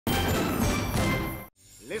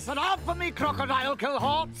Listen up, me crocodile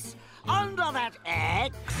cohorts. Under that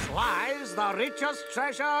X lies the richest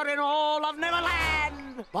treasure in all of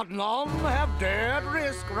Neverland. But none have dared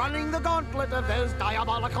risk running the gauntlet of those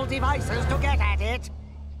diabolical devices to get at it.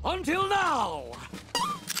 Until now.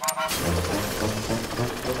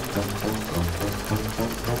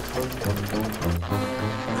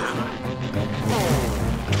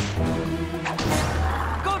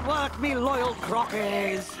 Good work, me loyal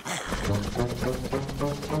crockies.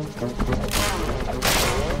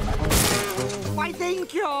 Why,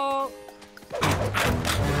 thank you.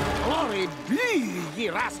 Glory be, ye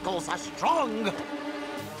rascals are strong.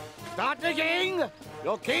 Start digging.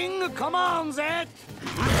 Your king commands it.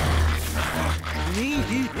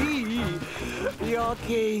 Your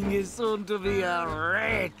king is soon to be a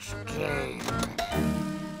rich king.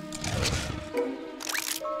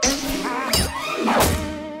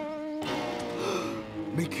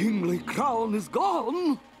 My kingly crown is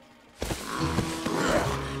gone.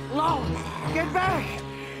 No, get back!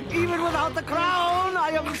 Even without the crown, I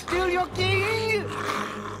am still your king!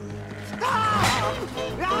 Stop!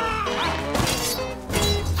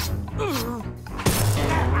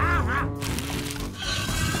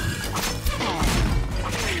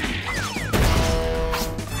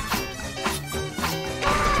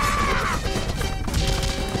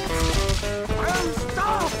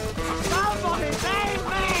 Stop! Somebody save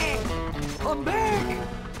me! Come back!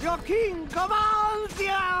 Your king commands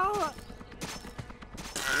you!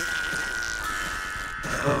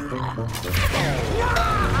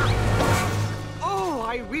 Oh,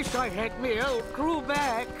 I wish I had my old crew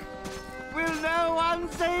back. Will no one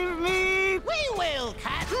save me? We will,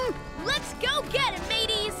 Captain. Let's go get him,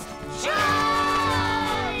 mateys!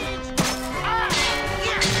 Charge!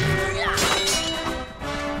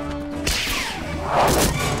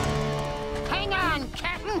 Hang on,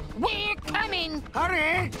 Captain. We're coming.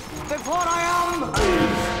 Hurry, before I am...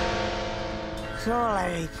 So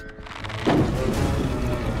late.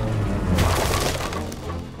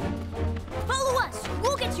 Follow us!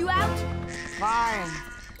 We'll get you out! Fine.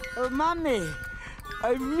 Mommy,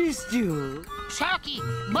 I missed you. Chalky,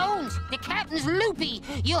 Bones, the captain's loopy.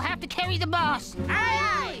 You'll have to carry the boss. Aye,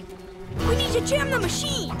 aye. We need to jam the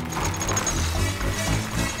machine!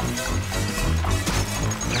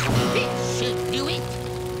 This should do it.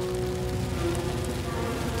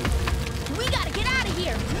 We gotta get out of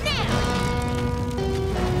here, now!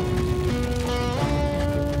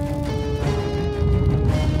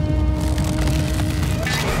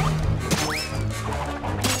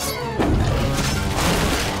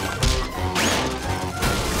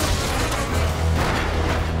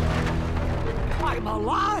 I'm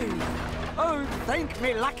alive! Oh, thank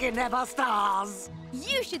me lucky never stars!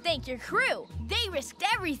 You should thank your crew. They risked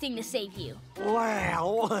everything to save you.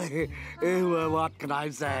 Well, what can I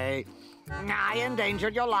say? I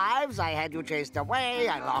endangered your lives, I had you chased away,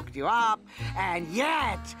 I locked you up, and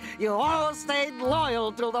yet you all stayed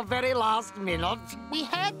loyal till the very last minute. We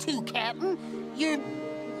had to, Captain.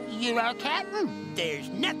 You're our captain. There's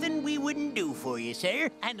nothing we wouldn't do for you, sir.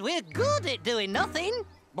 And we're good at doing nothing.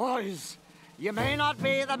 Boys, you may not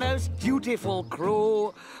be the most dutiful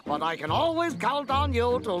crew, but I can always count on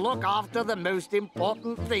you to look after the most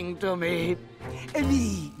important thing to me.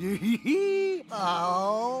 Me.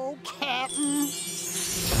 Oh, Captain.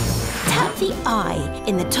 Tap the I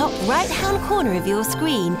in the top right-hand corner of your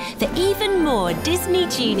screen for even more Disney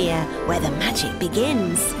Junior, where the magic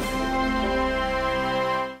begins.